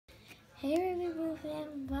Hey Ruby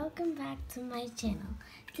fam, welcome back to my channel.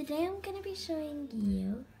 Today I'm going to be showing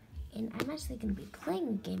you, and I'm actually going to be playing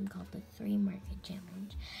a game called the 3 Market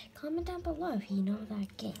Challenge. Comment down below if you know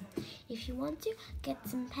that game. If you want to, get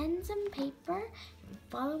some pens and paper and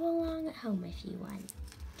follow along at home if you want.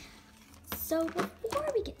 So before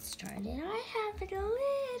we get started, I have a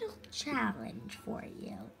little challenge for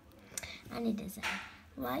you. And it is a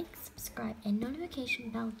like, subscribe, and notification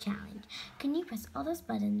bell challenge. Can you press all those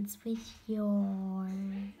buttons with your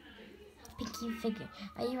pinky finger?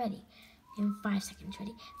 Are you ready? In 5 seconds,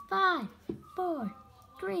 ready? 5, 4,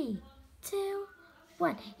 3, 2,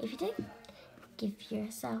 1. If you did, give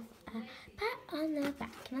yourself a pat on the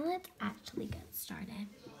back. Now let's actually get started.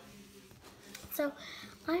 So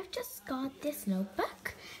I've just got this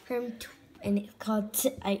notebook from and it's called,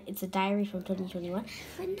 it's a diary from 2021,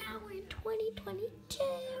 but now we're in 2022.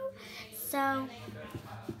 So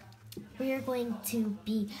we are going to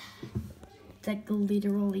be like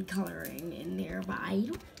literally coloring in there, but I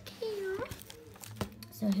don't care.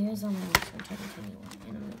 So here's all my notes from 2021,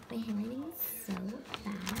 and I'm like, my handwriting is so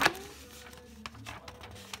bad.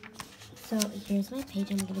 So here's my page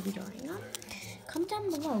I'm going to be drawing on. Comment down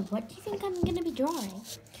below, what do you think I'm going to be drawing?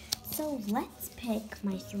 So let's pick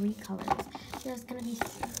my 3 colors. There's going to be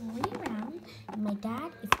 3 rounds, and my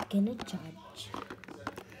dad is going to judge.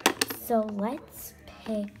 So let's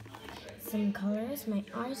pick some colors. My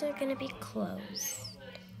eyes are going to be closed.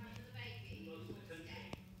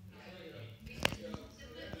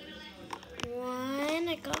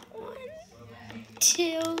 I got 1, 2,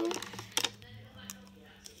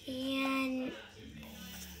 and 3.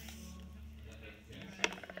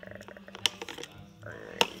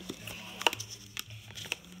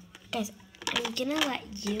 Guys, I'm gonna let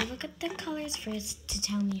you look at the colors first to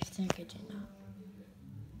tell me if they're good or not.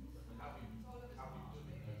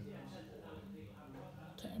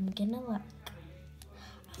 Okay, I'm gonna look.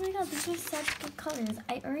 Oh my god, these are such good colors.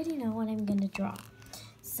 I already know what I'm gonna draw.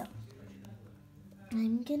 So,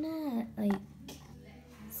 I'm gonna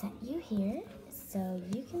set you here so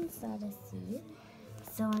you can sort of see.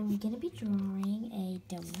 So I'm gonna be drawing a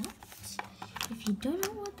donut. If you don't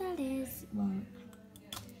know what that is, well,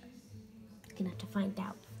 you're gonna have to find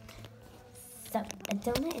out. So a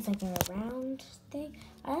donut is like a round thing.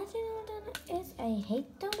 I don't know what a donut is. I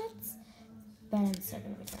hate donuts, but I'm still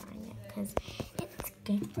gonna be drawing it because it's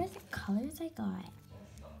good for the colors I got.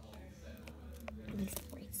 These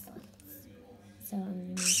bracelets. So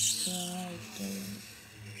I'm gonna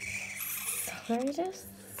draw a sort of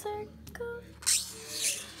circle,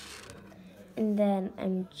 and then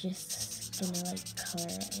I'm just gonna color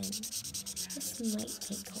it in. This might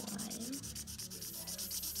take a while.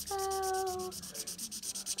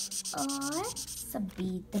 So let's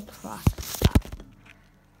speed the process up.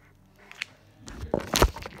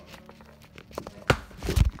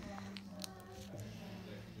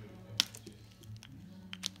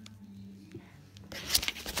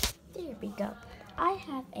 There we go. I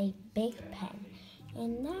have a big pen,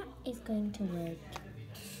 and that is going to work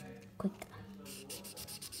quick.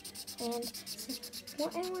 And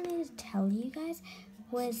what I wanted to tell you guys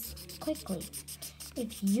was quickly,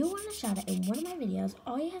 if you want a shout out in one of my videos,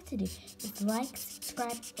 all you have to do is like,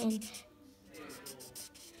 subscribe, and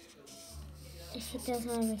hit the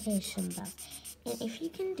notification bell. And if you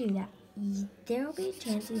can do that, there will be a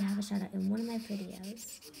chance you have a shout out in one of my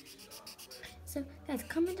videos. So guys,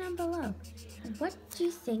 comment down below. What do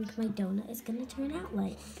you think my donut is going to turn out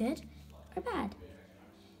like? Good or bad?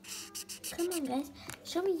 Come on guys,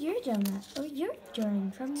 show me your donut or your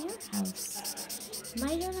drawing from your house.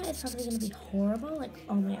 My donut is probably going to be horrible like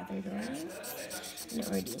all my other drawings. And it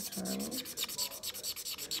already is horrible.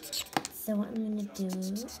 So what I'm going to do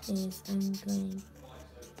is I'm going to...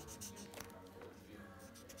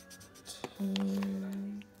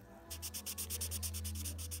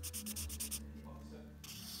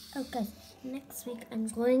 Oh guys, next week I'm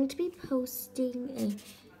going to be posting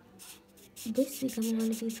This week I'm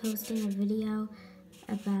going to be posting a video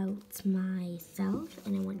about myself,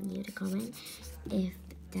 and I want you to comment if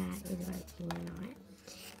that is right or not.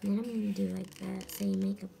 And then I'm going to do like that, say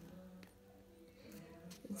makeup.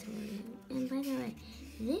 And by the way,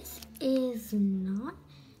 this is not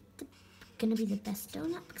going to be the best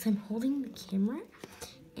donut because I'm holding the camera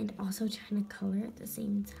and also trying to color at the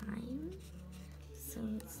same time. So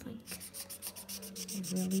it's like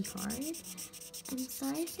really hard. I'm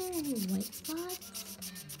sorry if there are any white spots.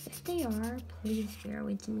 If they are, please bear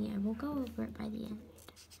with me. I will go over it by the end.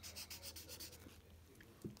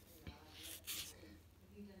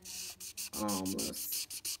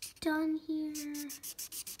 Almost done here.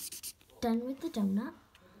 Done with the donut.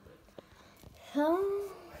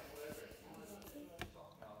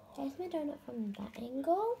 There's my donut from that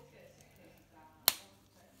angle.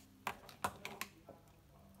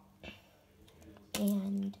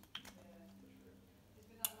 And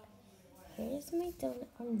here's my donut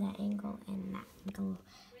from that angle and that angle.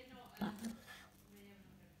 But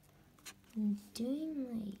I'm doing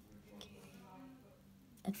like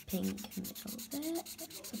a pink middle bit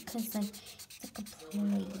because like it's like a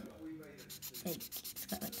plate. Like it's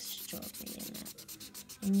got like strawberry in it.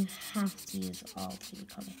 And you have to use all three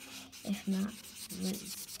colors. If not,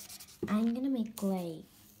 lose. I'm gonna make like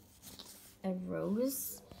a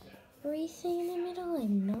rose thing in the middle.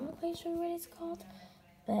 I'm not quite sure what it's called,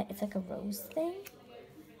 but it's like a rose thing.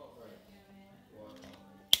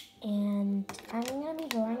 And I'm gonna be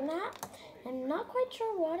drawing that. I'm not quite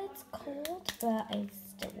sure what it's called, but I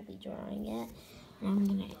still will be drawing it.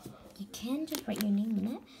 And you can just write your name in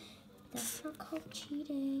it. That's not called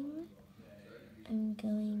cheating. I'm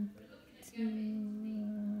going to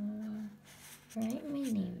write my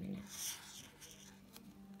name in it.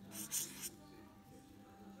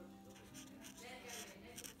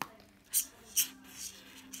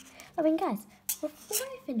 Oh, and guys, before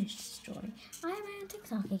I finish this drawing, I have my own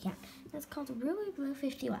TikTok account. It's called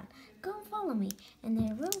RubyBlue51. Go and follow me, and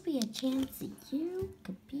there will be a chance that you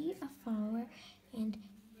could be a follower, and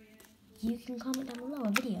you can comment down below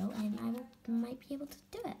a video, and I might be able to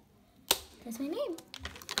do it. That's my name.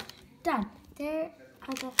 Done. There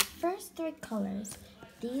are the first three colors.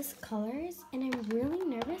 These colors, and I'm really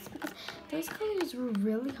nervous because those colors were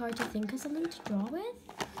really hard to think of something to draw with.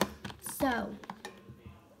 So,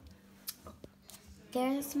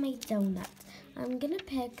 there's my donut. I'm gonna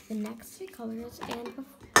pick the next three colors and before...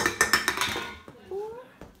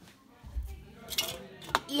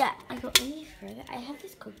 Yeah, I go any further. I have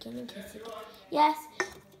this cookie in case I get... Yes!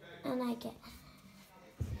 And I get...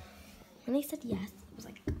 When they said yes, I was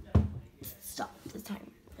like, stop this timer.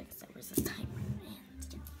 Like, there was this timer. And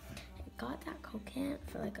yeah, I got that Coke can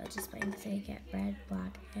for like, I'll just wait until I get red,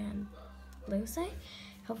 black, and blue say.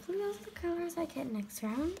 Hopefully those are the colors I get next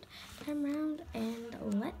time round, and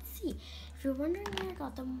let's see. If you're wondering where I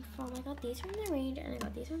got them from, I got these from the range, and I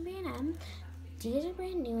got these from B&M. These are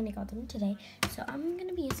brand new, and I got them today, so I'm going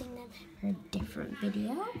to be using them for a different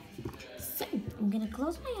video. So, I'm going to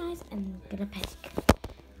close my eyes, and I'm going to pick.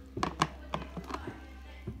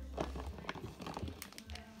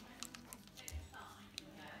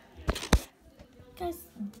 Guys,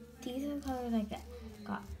 these are the colors I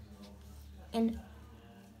got, and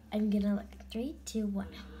I'm gonna like 3, 2, 1.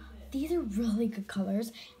 These are really good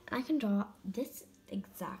colors. I can draw this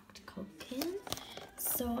exact Coke can.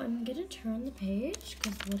 So I'm gonna turn the page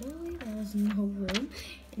because literally there's no room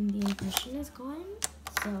and the impression is gone.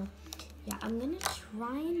 So yeah, I'm gonna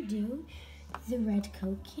try and do the red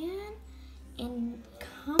Coke can, and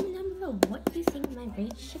comment down below what you think my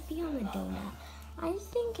rate should be on the donut. I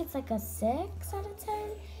think it's like a 6 out of 10.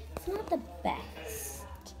 It's not the best.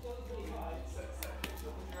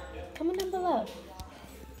 Comment down below.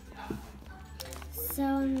 So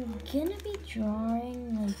I'm gonna be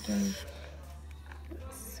drawing like a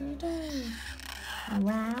sort of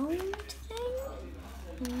round thing.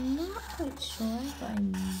 I'm not quite sure, but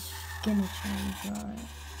I'm gonna try and draw it.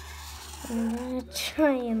 I'm gonna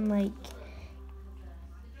try and like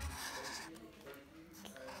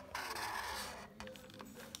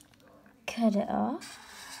cut it off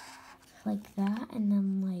like that, and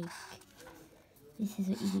then like this is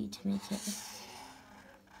what you do to make it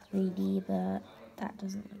 3D, but that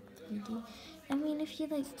doesn't look 3D. I mean, if you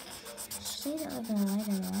like shade it like a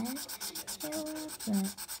lighter red, it will, but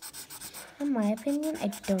in my opinion, I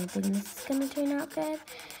don't think this is gonna turn out good.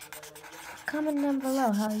 Comment down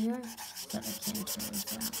below how yours can turn as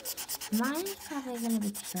well. Mine's probably gonna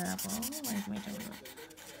be terrible. Where's my donut?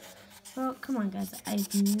 Well, come on, guys.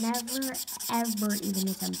 I've never, ever even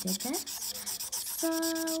attempted this. So,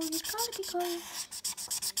 you gotta be going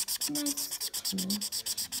nice to me.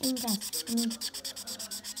 And guys,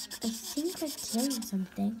 I think like today or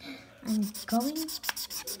something, I'm going,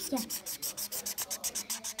 yeah.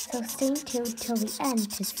 So stay tuned till the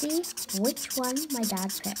end to see which one my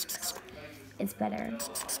dad picks. It's better.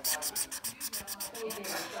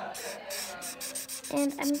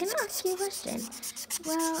 And I'm gonna ask you a question.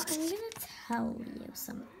 Well, I'm gonna tell you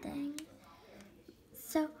something.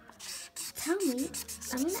 So, tell me,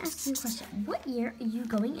 I'm gonna ask you a question. What year are you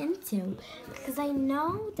going into? Because I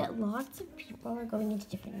know that lots of people are going into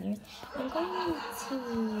different years. I'm going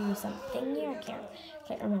into something year. I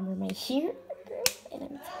can't remember my year.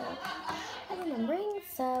 And I'm remembering,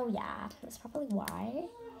 so yeah, that's probably why.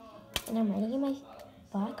 And I'm writing in my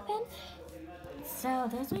black pen. So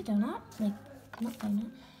there's my donut. Like, not donut.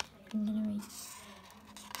 I'm gonna write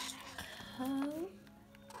Coke.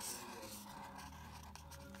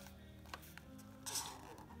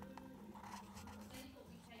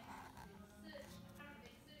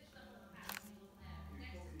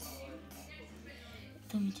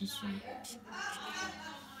 Let me just write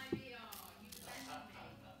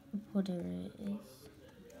whatever it is.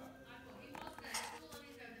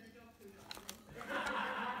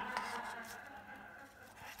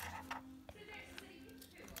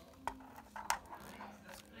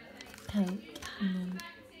 Coke, and then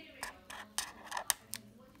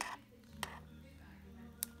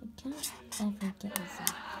I can't ever get this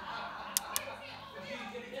out.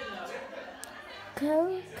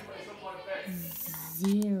 Coke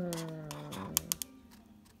Zero.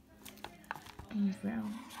 Bro,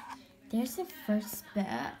 there's the first bit,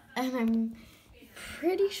 and I'm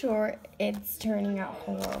pretty sure it's turning out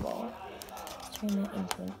horrible. Turn it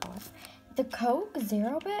into an R. The Coke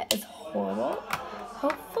Zero bit is horrible.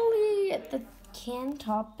 Hopefully the can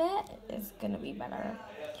top bit is gonna be better.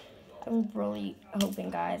 I'm really hoping,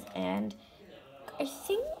 guys, and I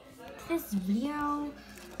think this video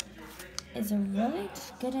is a really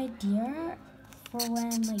good idea for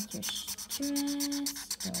when like you're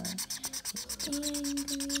stressed or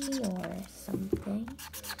angry or something.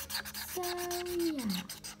 So yeah,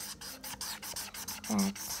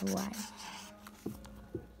 that's why.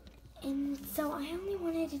 And so I only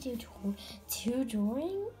wanted to do two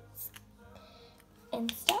drawings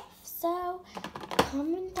and stuff. So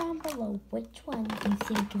comment down below which one you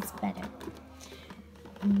think is better.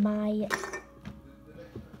 My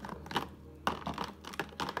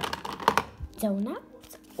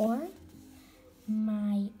donuts or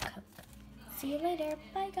my Coke. See you later.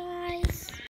 Bye, guys.